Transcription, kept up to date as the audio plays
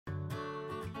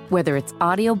Whether it's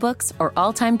audiobooks or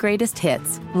all-time greatest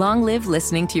hits, long live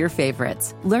listening to your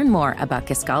favorites. Learn more about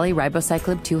Kisqali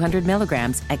Ribociclib 200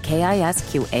 milligrams at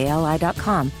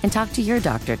KISQALI.com and talk to your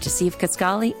doctor to see if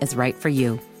Kisqali is right for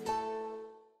you.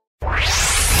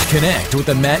 Connect with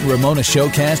the Matt and Ramona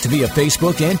Showcast via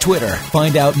Facebook and Twitter.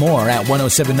 Find out more at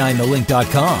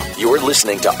 1079thelink.com. You're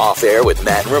listening to Off Air with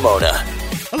Matt and Ramona.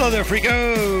 Hello there,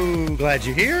 Frico. Glad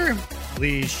you're here.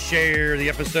 Please share the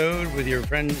episode with your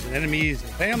friends and enemies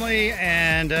and family,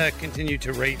 and continue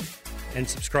to rate and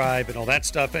subscribe and all that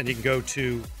stuff. And you can go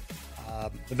to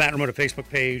the Matt and Ramona Facebook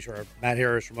page, or Matt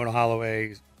Harris, Ramona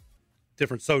Holloway,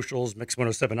 different socials, Mix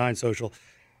 1079 social.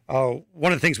 One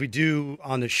of the things we do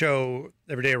on the show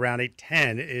every day around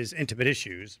 8:10 is intimate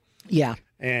issues. Yeah.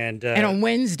 And on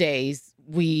Wednesdays,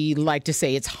 we like to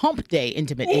say it's hump day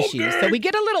intimate issues. So we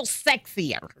get a little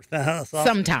sexier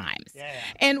sometimes. Yeah.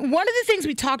 And one of the things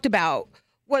we talked about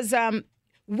was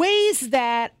ways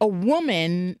that a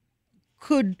woman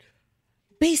could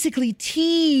basically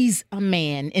tease a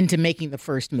man into making the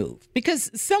first move.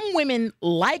 Because some women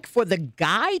like for the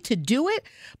guy to do it,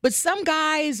 but some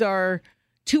guys are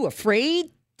too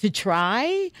afraid to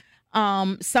try.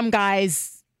 Some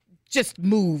guys just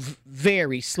move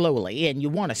very slowly, and you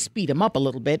want to speed them up a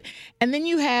little bit. And then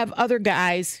you have other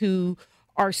guys who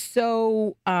are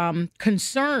so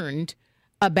concerned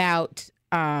about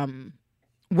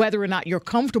whether or not you're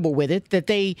comfortable with it that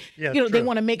they, they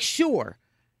want to make sure.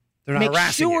 They're not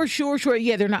harassing you. Sure.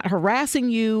 Yeah, they're not harassing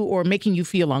you or making you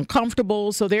feel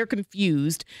uncomfortable, so they're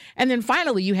confused. And then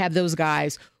finally, you have those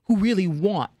guys who really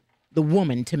want the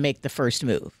woman to make the first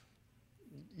move.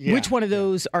 Yeah, which one of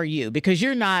those are you? Because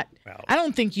you're not, I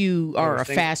don't think you are a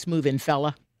fast-moving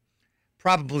fella.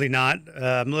 Probably not.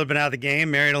 I'm a little bit out of the game,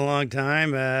 married a long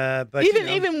time. But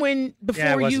even when,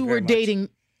 before you were dating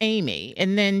Amy,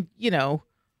 and then,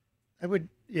 I would,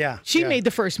 she made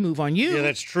the first move on you. Yeah,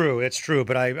 that's true. It's true,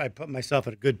 but I put myself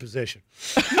in a good position.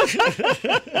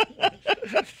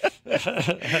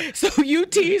 So you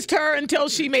teased her until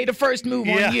she made a first move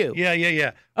on you.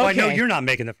 Yeah. Well, I know you're not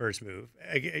making the first move.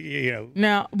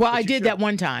 No, well, I did that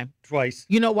one time. Twice.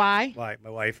 You know why? Why? My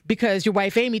wife. Because your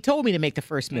wife, Amy, told me to make the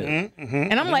first move.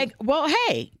 And I'm like, well,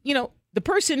 hey, the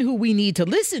person who we need to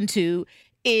listen to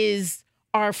is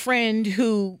our friend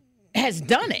who has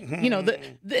done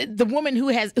it. The woman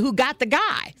who got the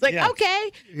guy. It's like,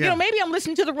 okay, maybe I'm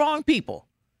listening to the wrong people.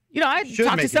 I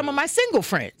talked to some of my single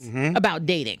friends about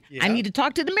dating. Yeah. I need to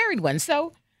talk to the married ones.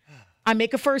 So I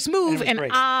make a first move, and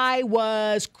I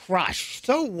was crushed.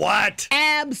 So what?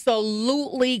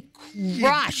 Absolutely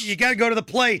crushed. You got to go to the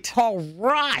plate.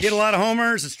 Crushed. Get a lot of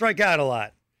homers and strike out a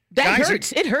lot. That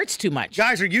hurts. It hurts too much.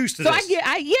 Guys are used to this.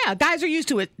 Guys are used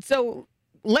to it. So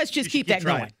let's just keep that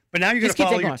going. But now you're going to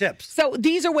follow your tips. So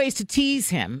these are ways to tease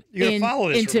him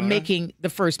into making the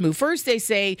first move. First, they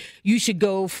say you should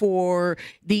go for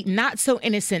the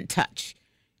not-so-innocent touch.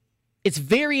 It's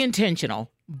very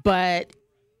intentional, but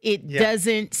it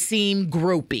doesn't seem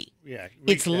gropey. Yeah,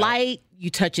 it's light. You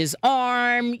touch his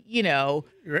arm,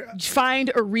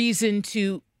 find a reason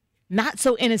to not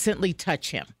so innocently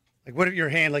touch him. Like, what if your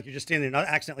hand, like you're just standing there,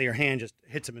 accidentally your hand just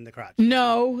hits him in the crotch?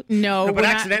 No,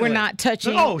 we're not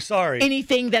touching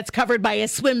anything that's covered by a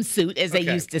swimsuit, as they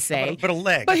used to say. But a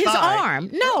leg. But his arm,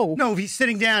 no. No, if he's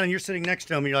sitting down and you're sitting next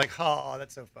to him, and you're like, oh,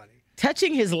 that's so funny.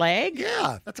 Touching his leg?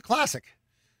 Yeah, that's a classic.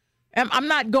 I'm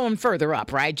not going further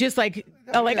up, right? Just like,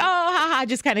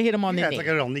 just kind of hit him on the knee. It's like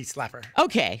a little knee slapper.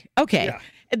 Okay. Yeah.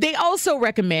 They also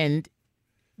recommend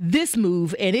this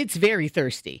move, and it's very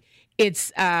thirsty.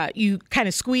 It's you kind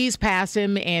of squeeze past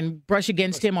him and brush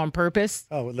against him on purpose.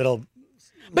 Oh, a little.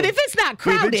 But if it's not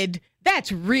crowded,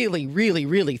 that's really, really,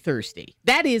 really thirsty.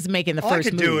 That is making the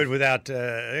first move. I could do it without.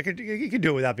 You could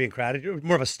do it without being crowded. It was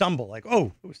more of a stumble, like,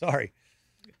 oh, sorry.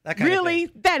 That kind of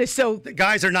thing. That is so.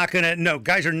 Guys are not gonna. No,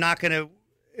 guys are not gonna.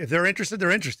 If they're interested,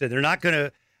 they're interested. They're not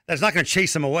gonna. That's not gonna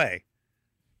chase them away.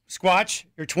 Squatch,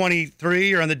 you're 23.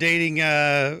 You're on the dating.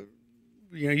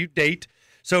 You date.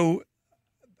 So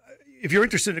if you're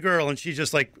interested in a girl and she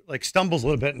just like stumbles a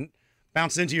little bit and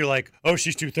bounces into you, like, oh,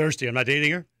 she's too thirsty, I'm not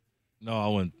dating her. No, I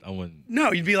wouldn't.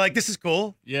 No, you'd be like, this is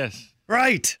cool. Yes.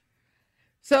 Right.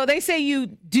 So they say you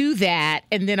do that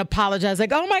and then apologize,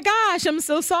 like, oh my gosh, I'm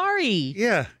so sorry.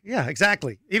 Yeah,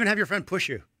 exactly. Even have your friend push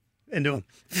you into him.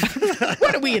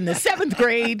 What are we, in the 7th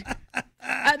grade?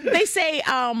 They say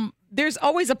there's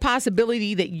always a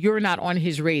possibility that you're not on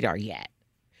his radar yet.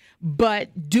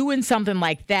 But doing something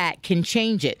like that can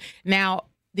change it. Now,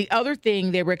 the other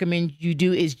thing they recommend you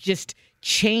do is just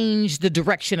change the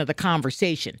direction of the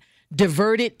conversation.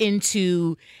 Divert it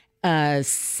into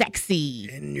sexy.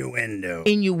 Innuendo.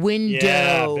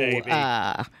 Yeah, baby.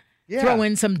 throw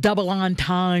in some double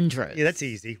entendres. Yeah, that's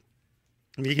easy.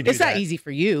 I mean, you can do It's that. not easy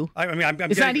for you. I mean,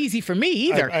 it's not easy for me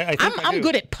either. I think I I'm do.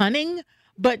 good at punning,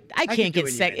 but I can can't do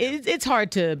get innuendo. it's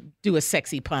hard to do a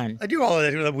sexy pun. I do all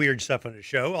of that weird stuff on the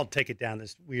show. I'll take it down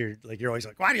this weird, like you're always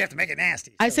like, why do you have to make it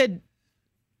nasty? I said,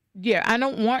 yeah, I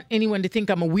don't want anyone to think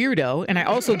I'm a weirdo, and I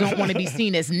also don't want to be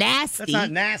seen as nasty. That's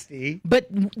not nasty. But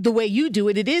the way you do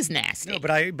it, it is nasty. No, but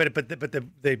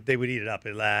they would eat it up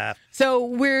and laugh.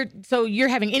 So you're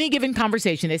having any given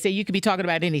conversation. They say you could be talking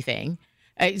about anything.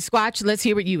 Squatch, let's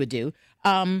hear what you would do.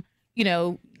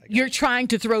 You're trying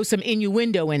to throw some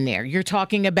innuendo in there. You're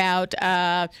talking about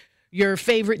your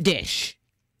favorite dish.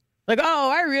 Like,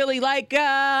 oh, I really like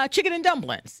chicken and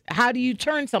dumplings. How do you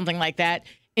turn something like that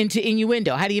into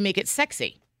innuendo? How do you make it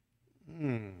sexy?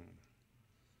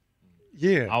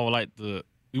 Yeah. I would like to.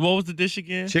 What was the dish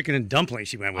again? Chicken and dumplings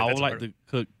she went with. I would That's like her- to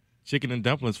cook chicken and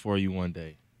dumplings for you one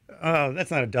day. Oh, that's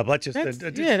not a double. That's just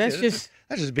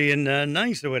that's just being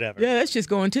nice or whatever. Yeah, that's just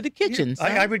going to the kitchen.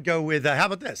 son. I would go with how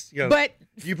about this? But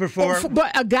you prefer?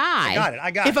 but a guy.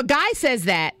 I got it. If a guy says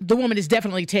that, the woman is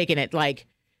definitely taking it like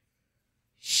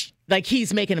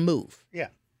he's making a move. Yeah.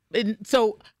 And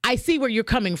so I see where you're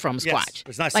coming from, Squatch. Yes,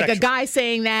 it's not like sexual. a guy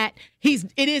saying that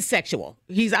it is sexual.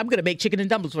 I'm going to make chicken and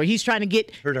dumplings for you. He's trying to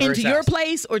get Her to her into your house.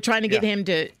 place or trying to get him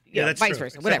to That's vice true.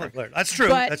 versa, It's whatever. definitely flirt. That's true.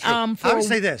 But, That's true. for- I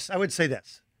would say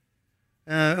this.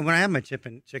 When I have my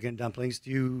chicken and dumplings,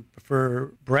 do you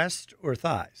prefer breast or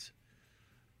thighs?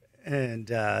 And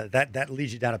that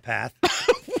leads you down a path.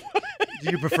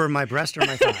 Do you prefer my breast or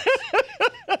my thighs?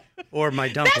 Or my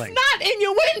dumpling? That's not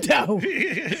innuendo.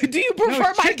 Do you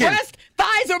prefer my chicken. breast,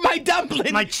 thighs, or my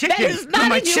dumpling? My chicken. That is not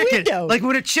my innuendo. chicken. Like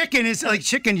when a chicken is like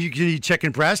chicken, you can eat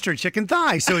chicken breast or chicken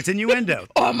thigh, so it's innuendo.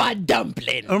 Or my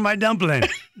dumpling. Or my dumpling.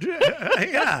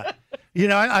 Yeah. You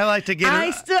know, I like to get.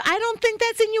 I don't think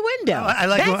that's innuendo. I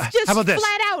like- that's just how about this?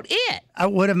 flat out it.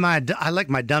 I like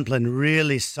my dumpling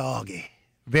really soggy,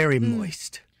 very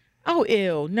moist. Oh,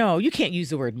 ew. No, you can't use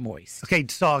the word moist. Okay,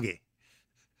 soggy.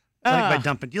 I like my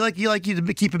dumpling. Do you like you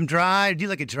to keep them dry? Do you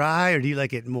like it dry, or do you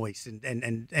like it moist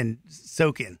and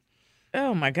soaking?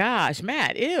 Oh, my gosh,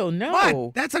 Matt. Ew, no.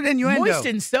 What? That's an innuendo. Moist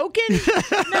and soaking?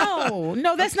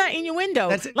 No, that's not innuendo.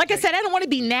 Like I said, I don't want to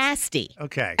be nasty.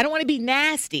 Okay. I don't want to be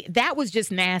nasty. That was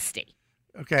just nasty.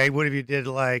 Okay, what if you did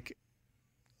like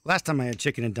last time I had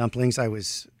chicken and dumplings, I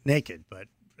was naked, but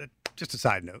just a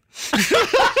side note.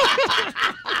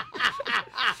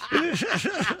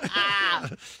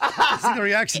 See the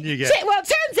reaction you get. Well, it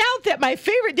turns out that my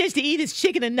favorite dish to eat is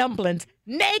chicken and dumplings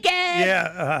naked.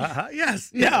 Yeah,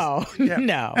 yes. No, yes, yeah.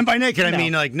 no. And by naked, I No.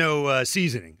 mean like no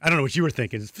seasoning. I don't know what you were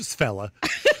thinking, fella.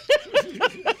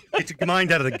 Get your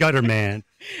mind out of the gutter, man.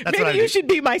 That's what I Maybe you do. should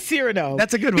be my Cyrano.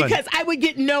 That's a good one. Because I would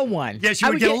get no one. Yes, you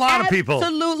I would get a lot of people.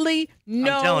 Absolutely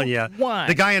no I'm telling you, one.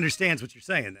 the guy understands what you're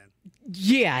saying then.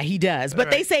 Yeah, he does.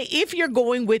 But they say if you're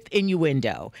going with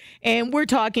innuendo, and we're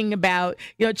talking about,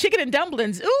 chicken and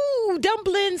dumplings. Ooh,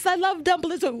 dumplings. I love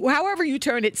dumplings. Or however you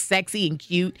turn it sexy and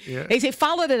cute. Yeah. They say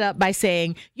follow that up by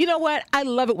saying, you know what? I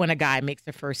love it when a guy makes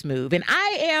the first move. And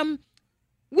I am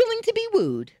willing to be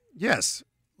wooed. Yes,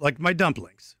 like my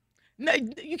dumplings. No,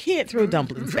 you can't throw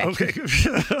dumplings back. Okay.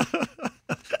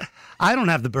 I don't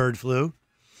have the bird flu.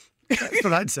 That's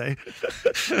what I'd say.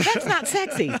 That's not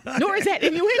sexy, nor is that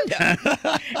innuendo.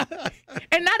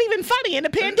 And not even funny in a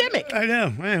pandemic. I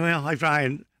know. Well, I try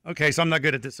and okay, so I'm not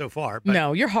good at this so far. But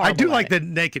No, you're horrible I do at like it. the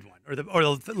naked one or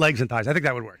the legs and thighs. I think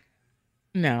that would work.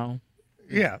 No.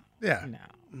 Yeah.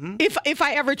 If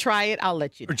I ever try it, I'll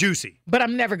let you know. Or juicy. But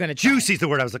I'm never going to try it. Juicy's the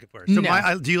word I was looking for. So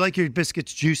No. do you like your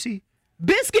biscuits juicy?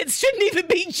 Biscuits shouldn't even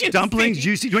be juicy. Dumplings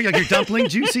juicy? Do you like your dumpling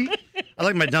juicy? I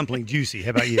like my dumpling juicy.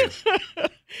 How about you?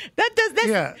 That's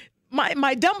Yeah.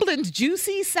 my dumplings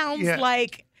juicy sounds Yeah.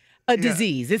 like a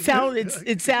disease. It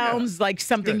sounds like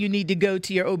something Good. you need to go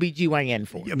to your OBGYN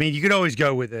for. I mean, you could always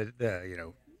go with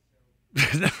the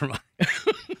never mind.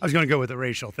 I was going to go with the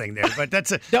racial thing there, but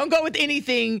that's Don't go with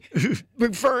anything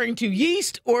referring to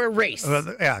yeast or race.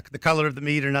 the color of the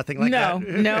meat or nothing like No, that.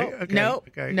 no, no,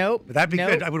 nope, But that'd be nope.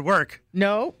 good. That would work.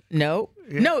 No.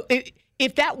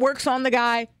 If that works on the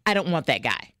guy, I don't want that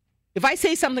guy. If I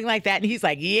say something like that and he's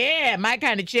like, "Yeah, my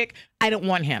kind of chick," I don't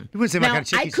want him. You wouldn't say my Now, kind of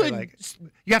chick. I you'd say, could, like,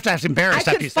 you have to have embarrassed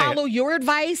I after could you say follow it. your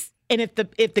advice, and if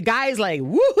the guy is like,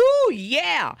 "Woohoo,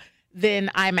 yeah," then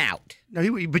I'm out. No,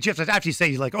 but you have to after you say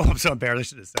you're like, "Oh, I'm so embarrassed. I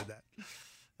should have said that."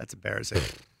 That's embarrassing.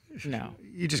 No.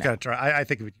 You just got to try. I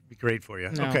think it would be great for you.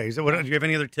 No. Okay. So, do you have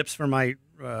any other tips for my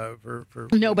for?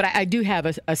 No, but I do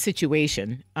have a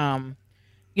situation.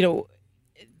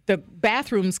 The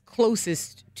bathrooms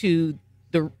closest to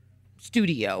the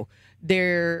studio,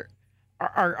 there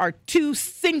are two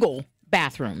single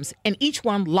bathrooms, and each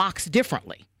one locks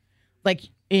differently. Like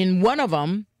in one of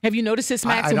them, have you noticed this,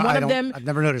 Max? In one of them, I've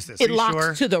never noticed this. it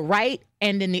locks to the right,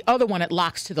 and in the other one, it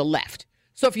locks to the left.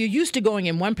 So if you're used to going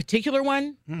in one particular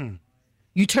one,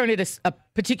 you turn it a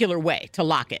particular way to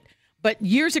lock it. But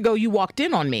years ago, you walked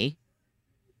in on me.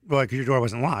 Well, because your door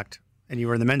wasn't locked, and you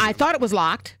were in the men's room. I thought it was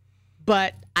locked,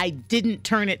 but I didn't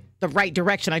turn it the right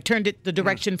direction. I turned it the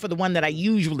direction for the one that I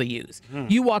usually use.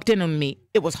 You walked in on me.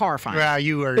 It was horrifying. Yeah,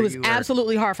 It was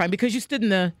absolutely horrifying because you stood in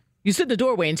the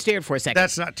doorway and stared for a second.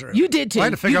 That's not true. You did too. I had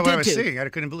to figure out what I was too. seeing. I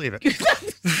couldn't believe it.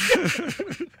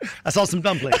 I saw some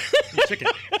dumplings, some chicken.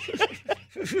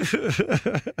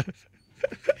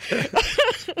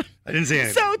 I didn't see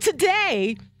anything. So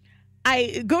today,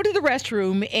 I go to the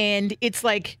restroom and it's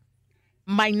like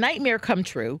my nightmare come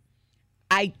true.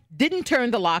 I didn't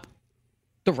turn the lock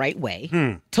the right way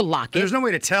to lock it. There's no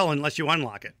way to tell unless you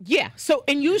unlock it. Yeah. So,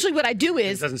 and usually what I do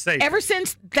is, It doesn't say. ever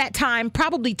since that time,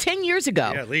 probably 10 years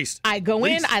ago, Yeah, at least. I go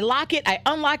At in, least. I lock it, I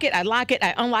unlock it, I lock it,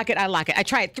 I unlock it, I lock it. I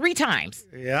try it 3 times.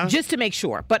 Yeah. Just to make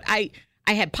sure. But I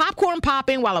had popcorn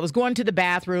popping while I was going to the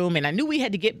bathroom, and I knew we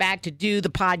had to get back to do the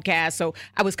podcast, so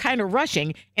I was kind of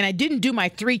rushing, and I didn't do my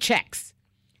 3 checks.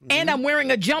 And I'm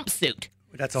wearing a jumpsuit.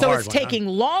 That's a so hard it's one, huh? taking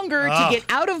longer to get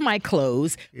out of my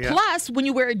clothes. Yeah. Plus, when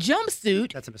you wear a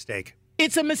jumpsuit, That's a mistake.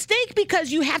 it's a mistake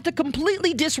because you have to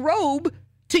completely disrobe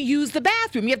to use the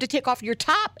bathroom. You have to take off your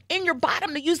top and your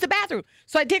bottom to use the bathroom.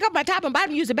 So I take off my top and bottom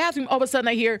to use the bathroom. All of a sudden,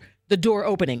 I hear the door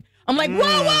opening. I'm like, whoa,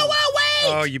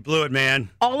 wait! Oh, you blew it, man.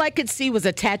 All I could see was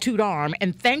a tattooed arm.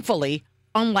 And thankfully,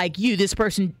 unlike you, this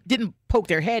person didn't poke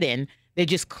their head in. They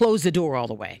just closed the door all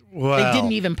the way. Wow. They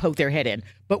didn't even poke their head in.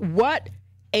 But what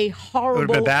a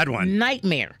horrible been a bad one.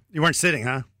 nightmare. You weren't sitting,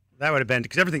 huh? That would have been,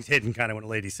 because everything's hidden kind of when a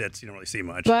lady sits. You don't really see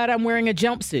much. But I'm wearing a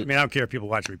jumpsuit. I mean, I don't care if people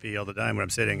watch me pee all the time when I'm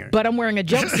sitting. But I'm wearing a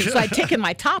jumpsuit, so I'd taken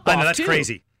my top off, I know, that's too.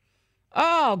 crazy.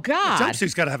 Oh, God.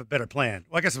 Jumpsuit's got to have a better plan.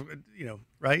 Well, I guess,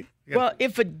 right? You gotta- Well,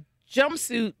 if a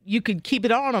jumpsuit, you could keep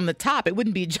it on the top, it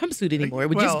wouldn't be a jumpsuit anymore. It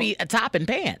would just Well- be a top and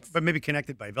pants. But maybe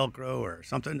connected by Velcro or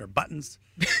something, or buttons.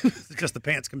 It's just the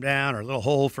pants come down, or a little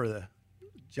hole for the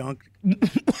junk,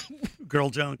 girl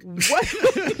junk. What?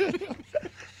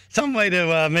 Some way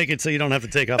to make it so you don't have to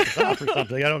take off the top or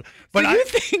something. I don't. But So you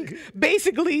think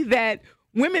basically that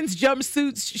women's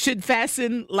jumpsuits should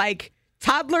fasten like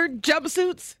toddler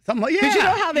jumpsuits? something like, yeah. Because you know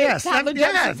how they yes, toddler yeah,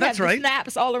 jumpsuits that's have the right.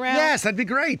 snaps all around? Yes, that'd be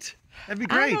great. That'd be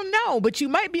great. I don't know, but you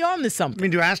might be on to I something.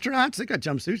 mean, do astronauts? They got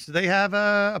jumpsuits. Do they have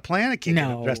a plan? It can't get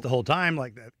No. dressed the whole time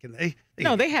like that, can they?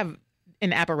 No, they have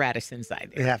an apparatus inside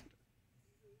They there. have.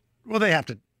 Well, they have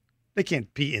to. They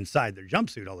can't pee inside their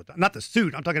jumpsuit all the time. Not the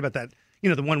suit. I'm talking about that.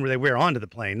 The one where they wear onto the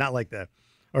plane, not like the.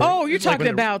 Or Oh, you're like talking when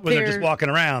they're- about when they're just their- walking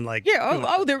around like.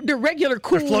 Yeah, they're regular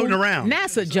cool They're floating around.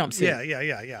 NASA jumpsuit.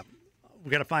 Yeah. We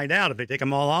got to find out if they take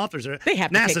them all off. Or is there, They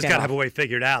have to take NASA's that got to off. have a way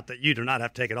figured out that you do not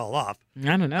have to take it all off.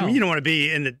 I don't know. I mean, you don't want to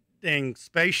be in the dang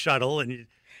space shuttle and.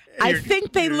 I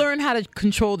think they learn how to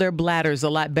control their bladders a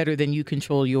lot better than you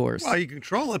control yours. Well, you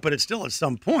control it, but it's still at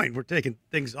some point we're taking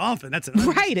things off, and that's an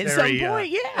Right, at some unnecessary,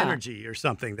 point, yeah. energy or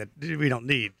something that we don't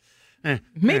need.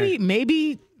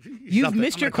 Maybe you've Something.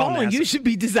 missed I'm your gonna call call and you NASA. should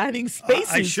be designing I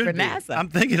spacesuits should for be. NASA. I'm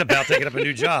thinking about taking up a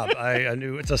new job. I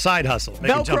knew it's a side hustle.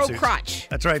 Making Velcro jumpsuits. crotch.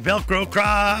 That's right, Velcro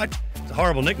crotch. It's a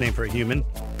horrible nickname for a human.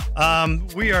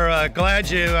 We are glad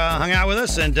you hung out with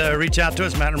us and reach out to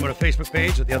us, Matt and Ramona Facebook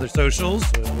page or the other socials.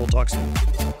 We'll talk soon.